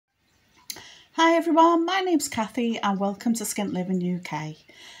Hi everyone, my name's Kathy and welcome to Skint Living UK.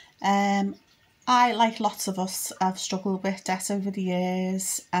 I, like lots of us, have struggled with debt over the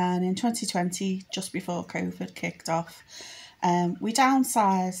years, and in 2020, just before COVID kicked off, we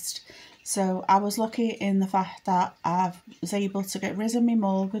downsized. So I was lucky in the fact that I was able to get rid of my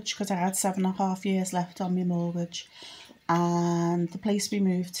mortgage because I had 7.5 years left on my mortgage, and the place we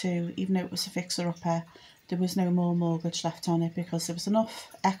moved to, even though it was a fixer-upper, there was no more mortgage left on it because there was enough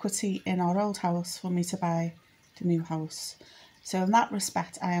equity in our old house for me to buy the new house. So in that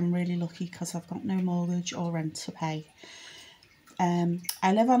respect, I am really lucky because I've got no mortgage or rent to pay.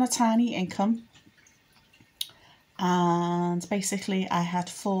 I live on a tiny income, and basically I had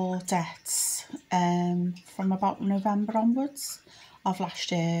 4 debts from about November onwards of last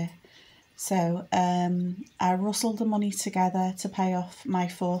year. So I rustled the money together to pay off my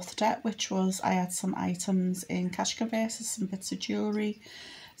 4th debt, which was I had some items in cash converters, some bits of jewellery.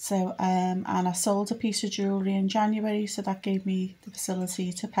 So and I sold a piece of jewellery in January, so that gave me the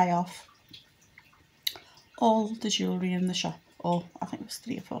facility to pay off all the jewellery in the shop, or I think it was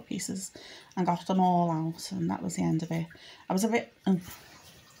 3 or 4 pieces, and got them all out, and that was the end of it. I was a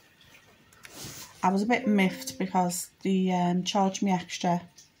bit miffed because they charged me extra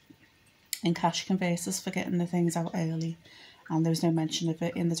in cash converters for getting the things out early, and there was no mention of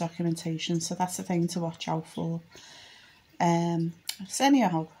it in the documentation, so that's the thing to watch out for. So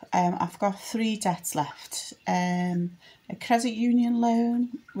anyhow, I've got 3 debts left. A credit union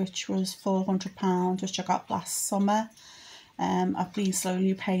loan, which was £400, which I got last summer. I've been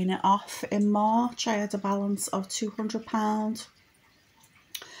slowly paying it off. In March I had a balance of £200.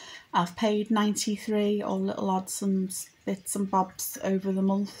 I've paid 93, all little odds and bits and bobs over the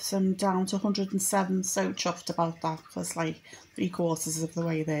month, so I'm down to 107, so chuffed about that because like 3/4 of the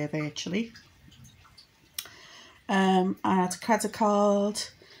way there virtually. I had a credit card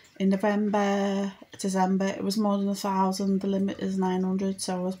in November, December, it was more than 1,000, the limit is 900,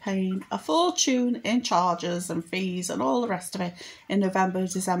 so I was paying a fortune in charges and fees and all the rest of it in November,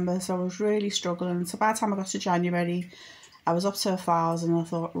 December, so I was really struggling. So by the time I got to January, I was up to 1,000. I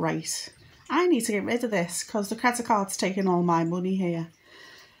thought, right, I need to get rid of this because the credit card's taking all my money here.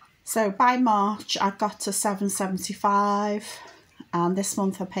 So by March, I got to 775, and this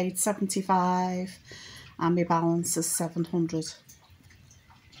month I paid 75, and my balance is 700.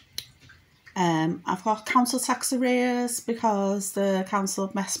 I've got council tax arrears because the council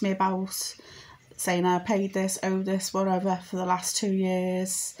have messed me about, saying I paid this, owe this, whatever, for the last 2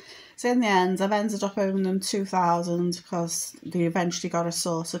 years. So in the end, I've ended up owing them 2,000 because they eventually got it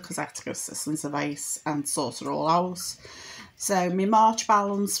sorted because I had to go to Citizens Advice and sort it all out. So my March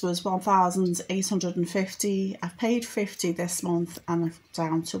balance was 1,850. I've paid 50 this month and I'm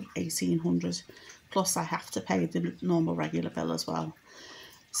down to 1,800. Plus I have to pay the normal regular bill as well.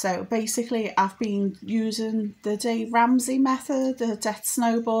 So basically I've been using the Dave Ramsey method, the debt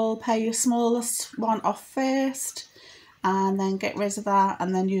snowball, pay your smallest one off first, and then get rid of that,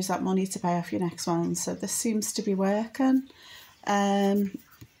 and then use that money to pay off your next one. So this seems to be working. I'll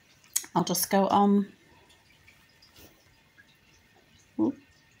just go on. Ooh,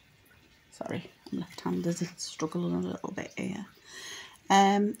 sorry, I'm left-handed, it's struggling a little bit here.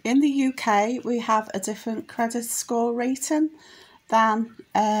 In the UK, we have a different credit score rating than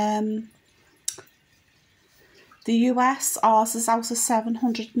the US. Ours is out of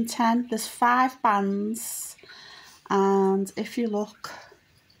 710. There's 5 bands. And if you look,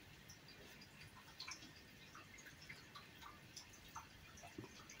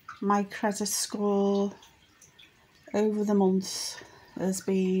 my credit score over the months has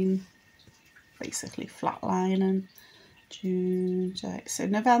been basically flatlining. June, July. So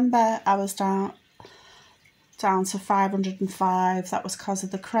November I was down to 505. That was because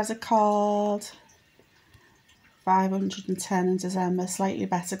of the credit card. 510 in December, slightly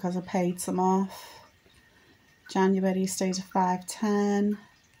better because I paid some off. January stayed at 510.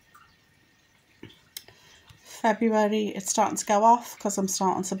 February it's starting to go off because I'm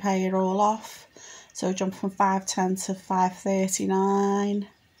starting to pay it all off. So I jumped from 510 to 539.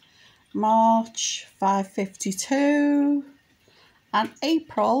 March 552. And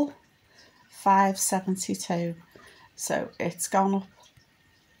April 572. So it's gone up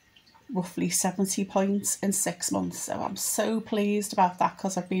roughly 70 points in 6 months. So I'm so pleased about that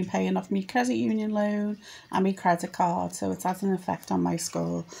because I've been paying off my credit union loan and my credit card, so it's had an effect on my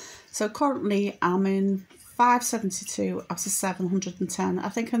score. So currently I'm in 572 out of 710. I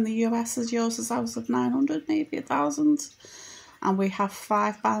think in the US yours is out of 900, maybe 1,000. And we have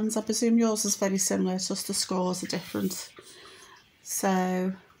 5 bands. I presume yours is very similar, it's just the scores are different.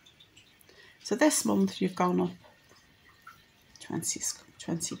 So this month you've gone up 20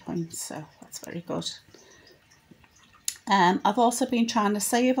 points, so that's very good. I've also been trying to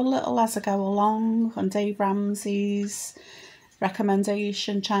save a little as I go along on Dave Ramsey's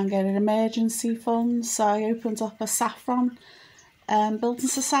recommendation, try and get an emergency fund. So I opened up a Saffron Building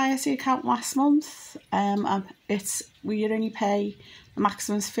Society account last month. We only pay, the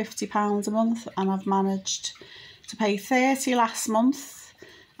maximum is £50 a month, and I've managed to pay £30 last month.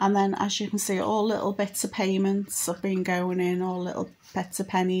 And then, as you can see, all little bits of payments have been going in, all little bits of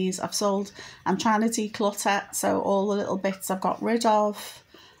pennies I've sold. I'm trying to declutter, so all the little bits I've got rid of,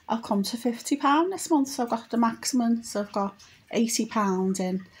 I've come to £50 this month. So I've got the maximum, so I've got £80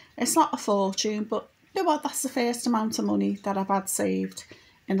 in. It's not a fortune, but you know what, that's the first amount of money that I've had saved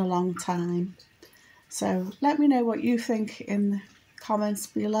in a long time. So let me know what you think in the comments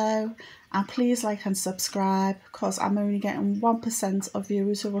below, and please like and subscribe, because I'm only getting 1% of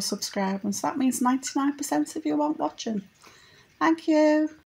viewers who are subscribing, so that means 99% of you aren't watching. Thank you.